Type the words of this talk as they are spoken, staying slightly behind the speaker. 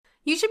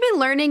You should be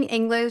learning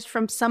English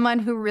from someone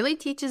who really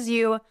teaches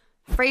you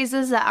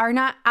phrases that are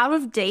not out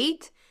of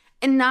date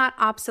and not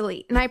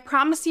obsolete. And I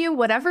promise you,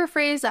 whatever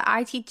phrase that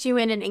I teach you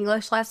in an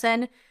English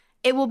lesson,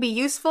 it will be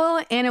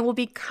useful and it will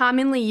be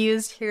commonly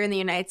used here in the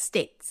United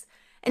States.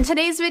 In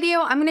today's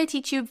video, I'm going to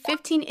teach you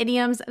 15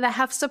 idioms that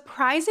have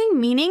surprising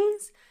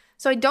meanings.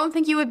 So I don't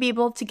think you would be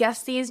able to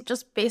guess these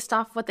just based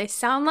off what they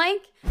sound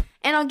like.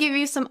 And I'll give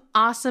you some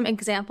awesome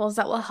examples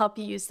that will help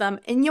you use them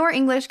in your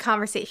English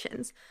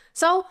conversations.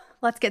 So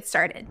let's get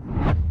started.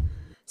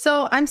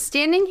 So I'm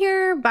standing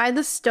here by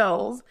the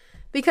stove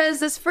because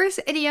this first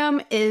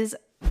idiom is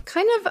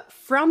kind of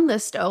from the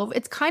stove.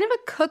 It's kind of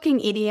a cooking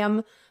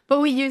idiom, but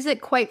we use it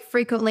quite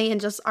frequently in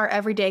just our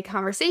everyday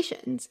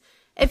conversations.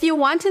 If you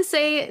want to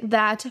say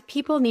that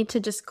people need to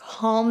just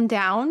calm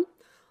down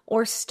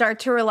or start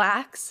to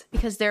relax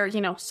because they're,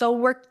 so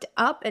worked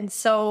up and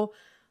so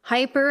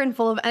hyper and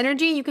full of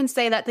energy, you can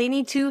say that they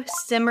need to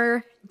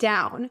simmer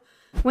down.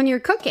 When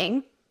you're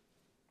cooking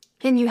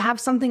and you have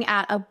something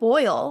at a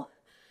boil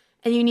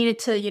and you need it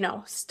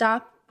to,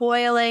 stop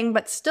boiling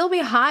but still be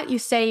hot, you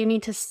say you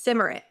need to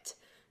simmer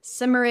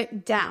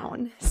it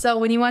down. So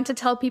when you want to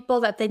tell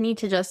people that they need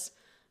to just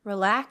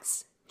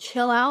relax,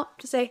 chill out,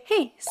 to say,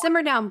 hey,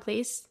 simmer down,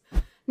 please.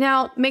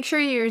 Now, make sure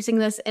you're using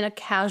this in a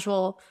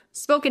casual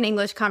spoken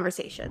English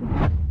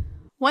conversation.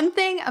 One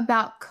thing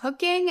about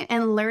cooking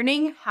and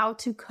learning how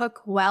to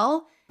cook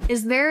well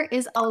is there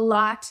is a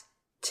lot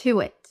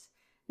to it.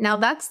 Now,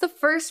 that's the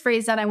first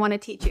phrase that I want to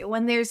teach you.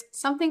 When there's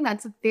something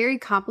that's very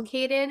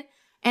complicated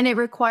and it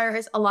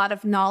requires a lot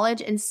of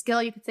knowledge and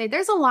skill, you could say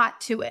there's a lot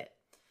to it.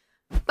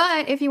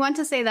 But if you want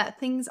to say that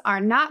things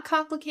are not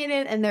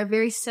complicated and they're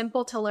very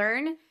simple to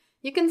learn,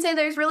 you can say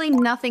there's really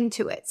nothing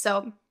to it.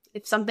 So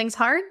if something's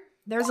hard,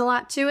 there's a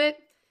lot to it.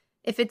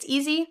 If it's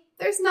easy,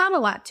 there's not a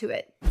lot to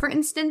it. For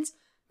instance,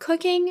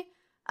 cooking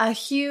a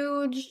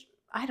huge,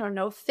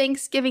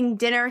 Thanksgiving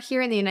dinner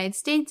here in the United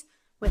States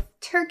with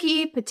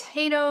turkey,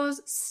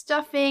 potatoes,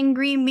 stuffing,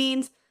 green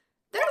beans,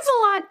 there's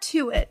a lot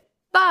to it.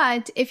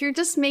 But if you're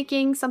just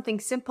making something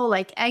simple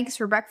like eggs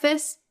for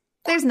breakfast,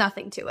 there's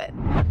nothing to it.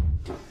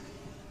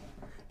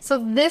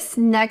 So this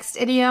next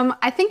idiom,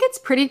 I think it's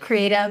pretty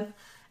creative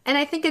and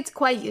I think it's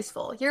quite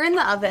useful. You're in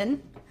the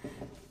oven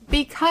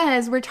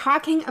because we're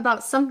talking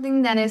about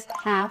something that is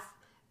half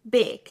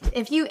baked.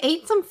 If you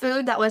ate some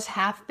food that was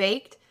half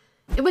baked,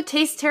 it would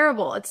taste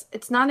terrible.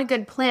 It's not a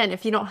good plan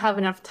if you don't have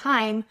enough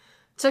time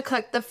to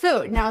cook the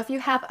food. Now, if you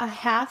have a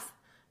half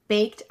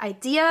baked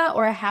idea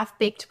or a half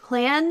baked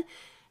plan,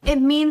 it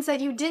means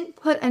that you didn't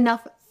put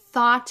enough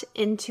thought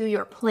into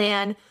your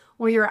plan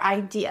or your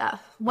idea.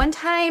 One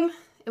time,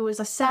 it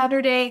was a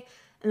Saturday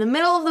in the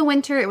middle of the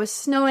winter. It was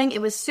snowing.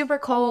 It was super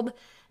cold.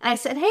 And I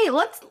said, hey,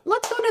 let's go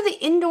to the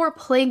indoor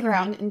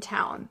playground in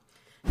town.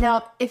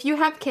 Now, if you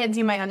have kids,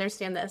 you might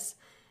understand this.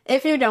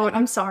 If you don't,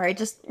 I'm sorry.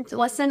 Just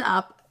listen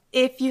up.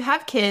 If you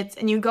have kids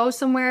and you go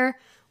somewhere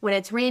when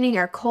it's raining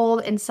or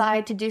cold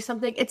inside to do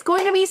something, it's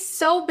going to be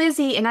so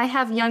busy. And I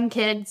have young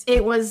kids.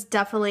 It was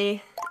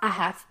definitely a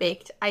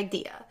half-baked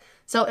idea.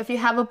 So if you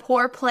have a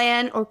poor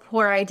plan or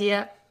poor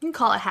idea, you can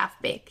call it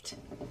half-baked.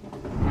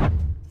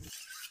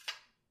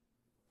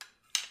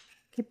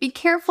 Okay, be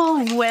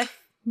careful with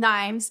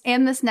knives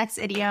and this next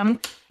idiom.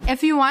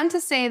 If you want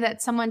to say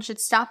that someone should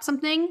stop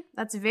something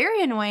that's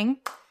very annoying,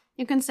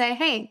 you can say,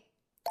 hey,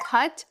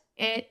 cut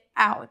it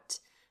out.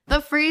 The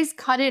phrase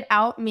cut it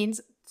out means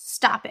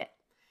stop it.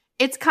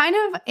 It's kind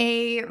of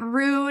a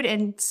rude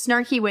and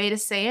snarky way to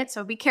say it,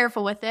 so be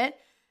careful with it.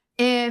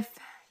 If,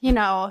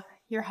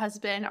 your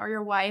husband or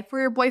your wife or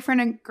your boyfriend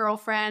and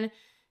girlfriend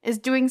is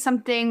doing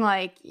something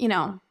like,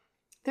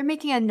 they're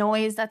making a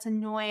noise that's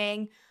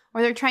annoying,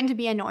 or they're trying to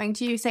be annoying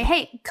to you, say,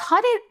 hey,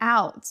 cut it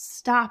out,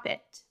 stop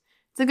it.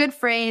 It's a good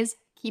phrase,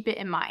 keep it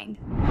in mind.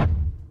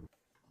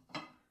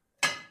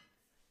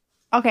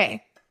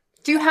 Okay,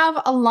 do you have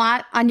a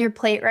lot on your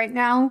plate right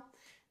now?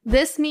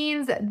 This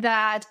means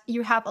that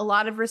you have a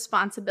lot of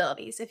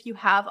responsibilities if you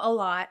have a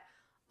lot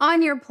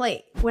on your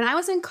plate. When I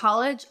was in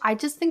college, I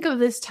just think of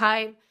this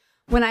time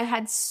when I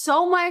had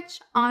so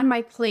much on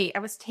my plate. I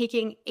was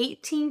taking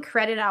 18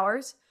 credit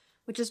hours,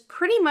 which is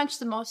pretty much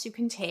the most you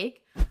can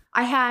take.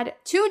 I had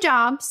 2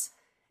 jobs,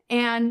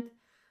 and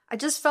I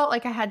just felt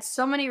like I had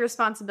so many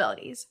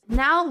responsibilities.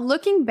 Now,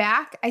 looking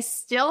back, I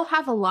still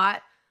have a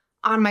lot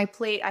on my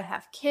plate. I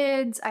have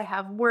kids, I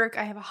have work,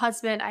 I have a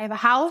husband, I have a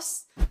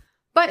house,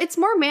 but it's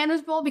more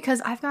manageable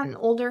because I've gotten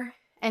older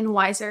and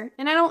wiser,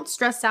 and I don't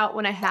stress out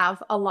when I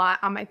have a lot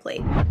on my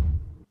plate.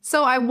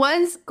 So I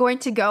was going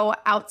to go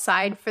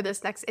outside for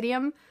this next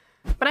idiom,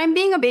 but I'm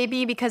being a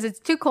baby because it's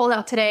too cold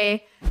out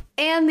today,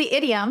 and the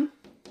idiom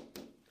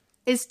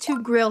is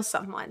to grill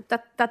someone.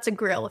 That's a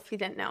grill if you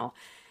didn't know.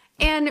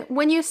 And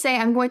when you say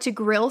I'm going to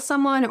grill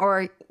someone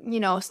or,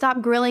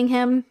 stop grilling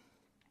him,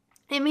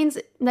 it means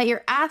that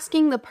you're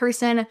asking the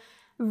person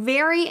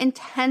very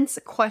intense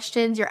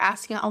questions. You're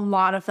asking a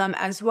lot of them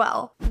as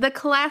well. The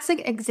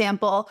classic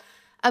example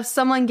of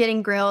someone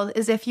getting grilled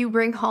is if you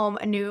bring home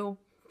a new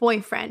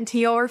boyfriend to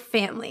your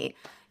family.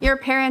 Your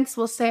parents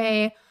will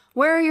say,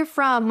 Where are you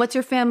from? What's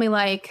your family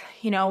like?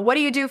 What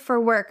do you do for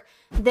work?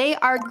 They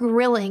are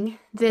grilling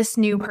this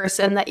new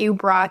person that you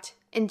brought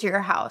into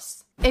your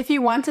house. If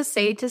you want to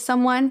say to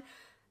someone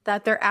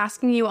that they're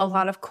asking you a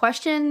lot of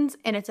questions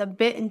and it's a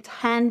bit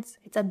intense,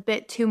 it's a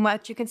bit too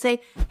much, you can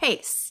say, hey,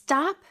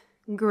 stop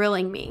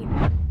grilling me.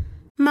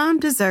 Mom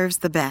deserves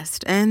the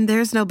best, and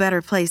there's no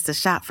better place to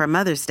shop for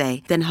Mother's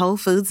Day than Whole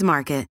Foods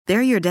Market.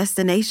 They're your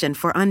destination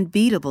for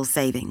unbeatable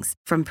savings,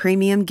 from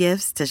premium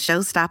gifts to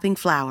show-stopping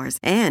flowers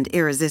and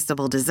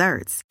irresistible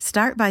desserts.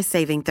 Start by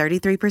saving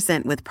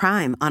 33% with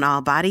Prime on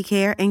all body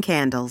care and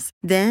candles.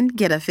 Then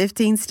get a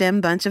 15-stem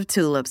bunch of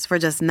tulips for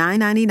just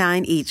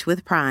 $9.99 each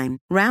with Prime.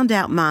 Round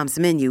out Mom's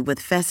menu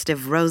with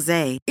festive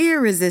rosé,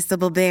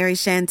 irresistible berry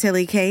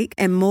chantilly cake,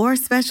 and more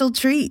special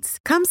treats.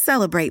 Come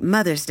celebrate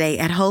Mother's Day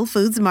at Whole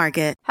Foods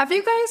Market. Have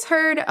you guys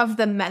heard of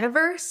the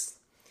metaverse?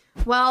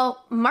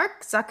 Well,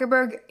 Mark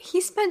Zuckerberg, he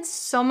spent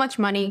so much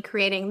money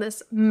creating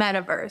this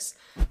metaverse,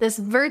 this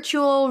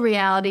virtual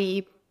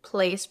reality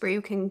place where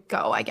you can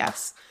go, I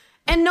guess.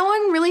 And no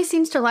one really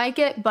seems to like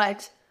it,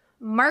 but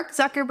Mark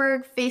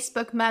Zuckerberg,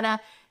 Facebook, Meta,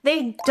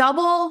 they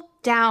double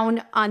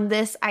down on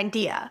this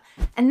idea.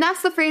 And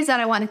that's the phrase that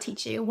I want to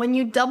teach you. When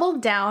you double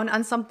down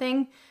on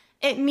something,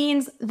 it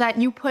means that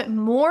you put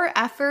more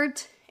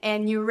effort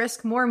and you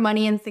risk more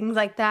money and things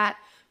like that,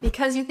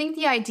 because you think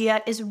the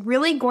idea is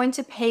really going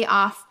to pay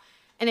off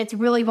and it's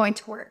really going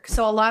to work.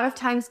 So a lot of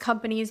times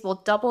companies will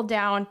double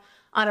down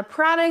on a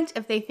product.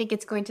 If they think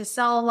it's going to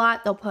sell a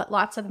lot, they'll put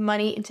lots of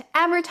money into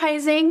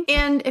advertising.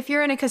 And if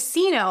you're in a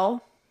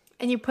casino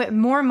and you put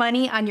more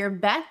money on your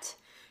bet,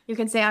 you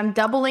can say, I'm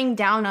doubling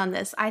down on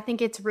this. I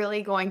think it's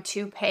really going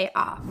to pay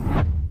off.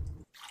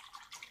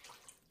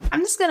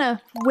 I'm just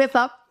gonna whip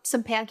up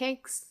some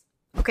pancakes.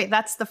 Okay,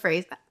 that's the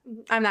phrase.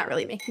 I'm not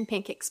really making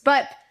pancakes,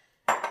 but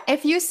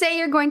if you say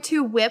you're going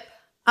to whip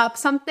up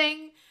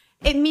something,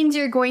 it means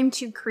you're going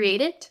to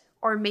create it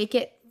or make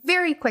it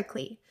very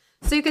quickly.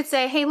 So you could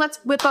say, hey, let's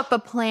whip up a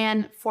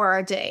plan for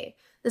our day.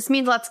 This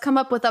means let's come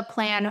up with a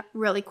plan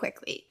really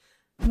quickly.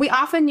 We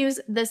often use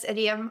this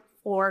idiom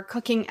for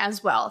cooking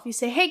as well. If you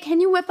say, hey,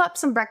 can you whip up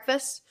some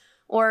breakfast?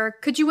 Or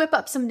could you whip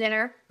up some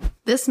dinner?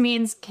 This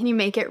means, can you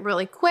make it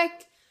really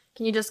quick?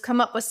 Can you just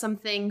come up with some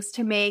things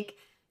to make?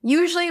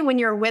 Usually when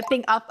you're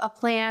whipping up a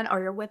plan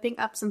or you're whipping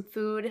up some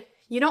food,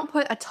 you don't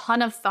put a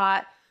ton of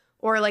thought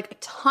or like a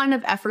ton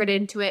of effort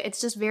into it.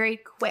 It's just very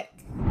quick.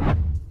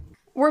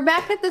 We're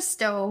back at the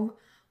stove.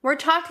 We're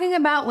talking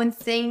about when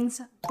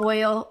things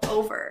boil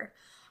over.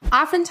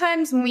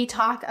 Oftentimes when we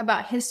talk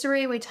about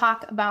history, we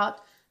talk about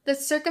the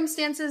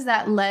circumstances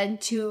that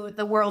led to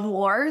the world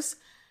wars.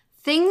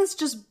 Things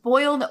just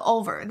boiled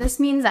over. This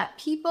means that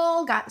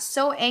people got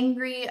so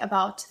angry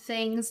about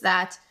things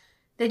that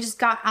they just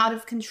got out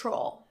of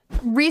control.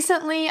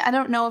 Recently, I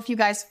don't know if you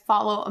guys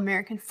follow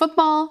American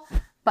football,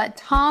 but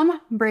Tom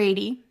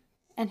Brady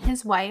and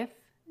his wife,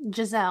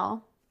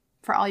 Gisele,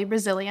 for all you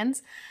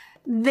Brazilians,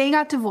 they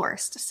got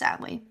divorced,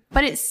 sadly.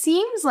 But it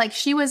seems like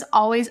she was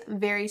always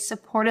very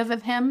supportive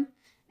of him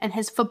and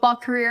his football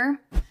career.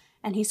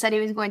 And he said he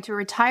was going to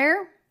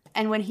retire.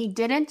 And when he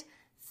didn't,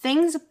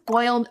 things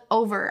boiled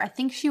over. I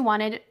think she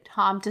wanted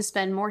Tom to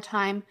spend more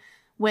time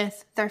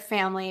with their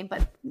family.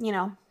 But,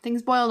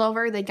 things boiled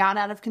over. They got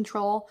out of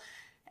control.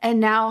 And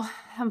now,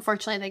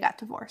 unfortunately, they got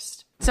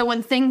divorced. So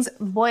when things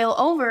boil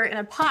over in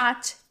a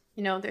pot,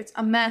 there's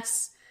a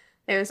mess.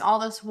 There's all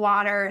this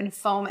water and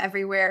foam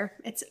everywhere.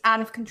 It's out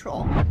of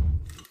control.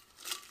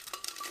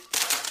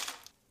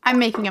 I'm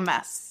making a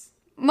mess.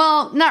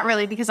 Well, not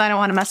really, because I don't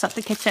want to mess up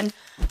the kitchen.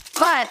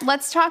 But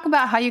let's talk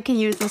about how you can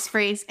use this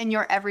phrase in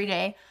your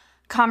everyday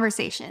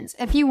conversations.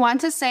 If you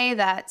want to say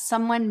that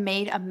someone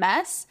made a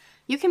mess,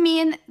 you can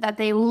mean that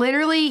they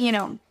literally,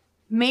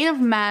 made a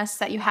mess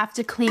that you have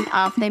to clean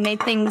up. They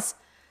made things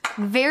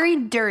very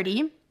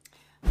dirty.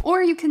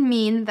 Or you can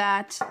mean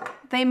that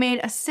they made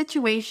a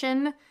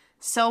situation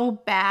so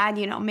bad,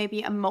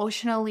 maybe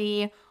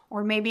emotionally,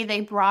 or maybe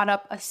they brought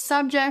up a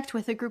subject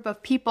with a group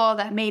of people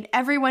that made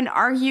everyone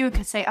argue. You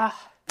could say,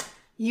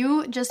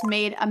 you just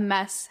made a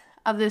mess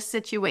of this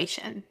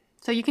situation.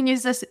 So you can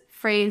use this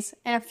phrase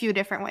in a few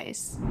different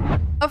ways.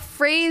 A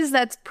phrase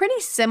that's pretty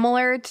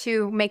similar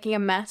to making a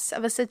mess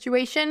of a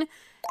situation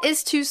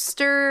is to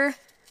stir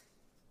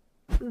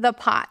the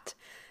pot.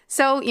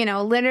 So,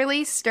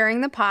 literally stirring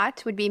the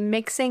pot would be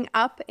mixing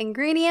up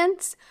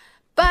ingredients.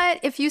 But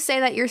if you say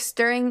that you're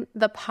stirring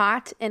the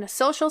pot in a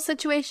social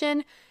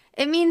situation,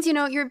 it means,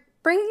 you're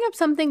bringing up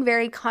something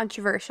very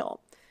controversial.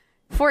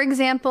 For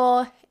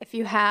example, if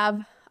you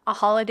have a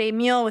holiday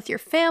meal with your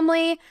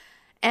family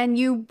and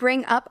you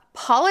bring up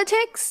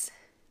politics,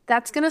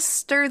 that's going to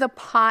stir the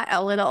pot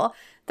a little.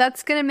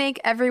 That's going to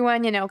make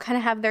everyone, kind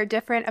of have their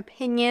different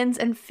opinions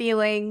and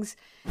feelings.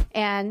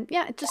 And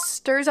yeah, it just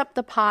stirs up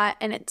the pot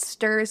and it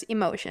stirs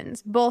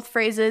emotions. Both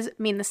phrases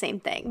mean the same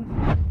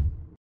thing.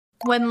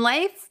 When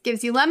life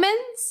gives you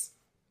lemons,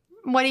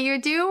 what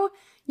do?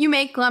 You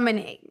make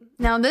lemonade.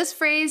 Now, this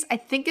phrase I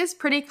think is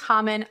pretty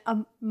common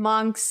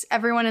amongst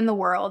everyone in the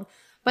world,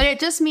 but it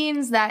just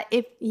means that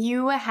if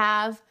you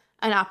have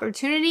an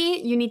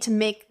opportunity, you need to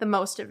make the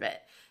most of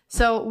it.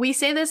 So we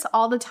say this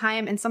all the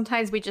time, and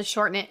sometimes we just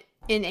shorten it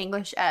in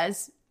English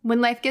as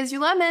when life gives you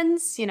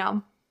lemons, you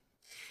know.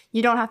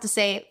 You don't have to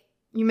say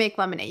you make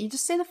lemonade. You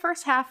just say the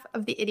first half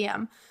of the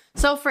idiom.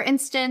 So for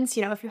instance,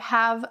 you know, if you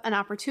have an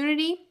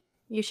opportunity,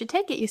 you should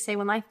take it. You say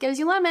when life gives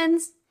you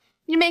lemons,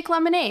 you make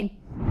lemonade.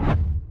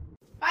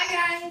 Bye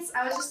guys,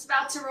 I was just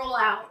about to roll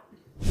out.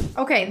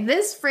 Okay,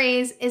 this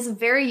phrase is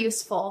very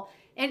useful.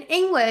 In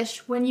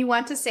English, when you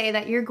want to say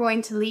that you're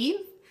going to leave,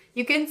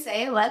 you can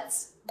say,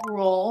 let's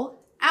roll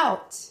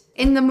out.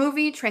 In the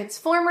movie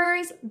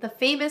Transformers, the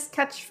famous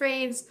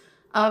catchphrase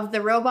of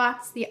the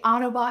robots, the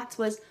Autobots,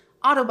 was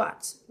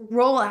Autobots,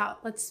 roll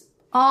out. Let's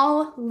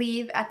all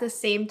leave at the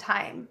same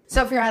time.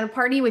 So if you're at a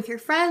party with your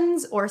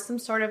friends or some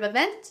sort of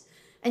event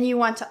and you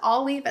want to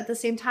all leave at the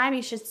same time,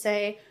 you should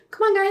say,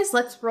 come on guys,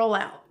 let's roll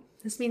out.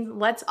 This means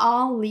let's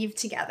all leave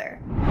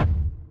together.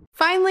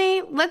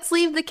 Finally, let's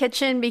leave the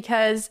kitchen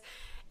because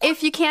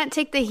if you can't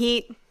take the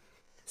heat,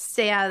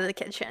 stay out of the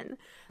kitchen.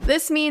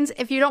 This means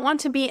if you don't want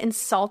to be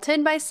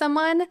insulted by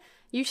someone,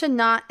 you should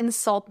not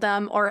insult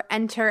them or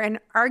enter an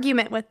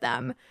argument with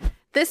them.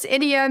 This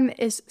idiom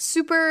is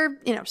super,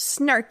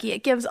 snarky.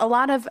 It gives a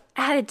lot of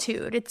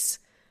attitude. It's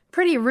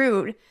pretty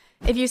rude.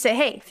 If you say,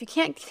 hey, if you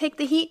can't take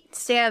the heat,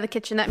 stay out of the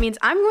kitchen, that means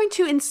I'm going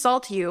to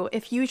insult you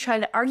if you try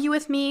to argue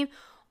with me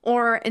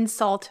or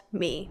insult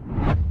me.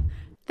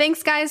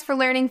 Thanks guys for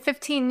learning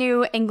 15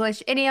 new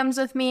English idioms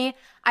with me.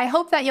 I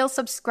hope that you'll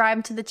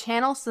subscribe to the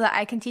channel so that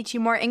I can teach you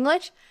more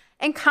English,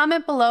 and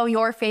comment below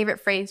your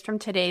favorite phrase from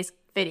today's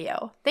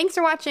video. Thanks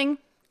for watching.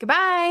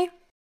 Goodbye.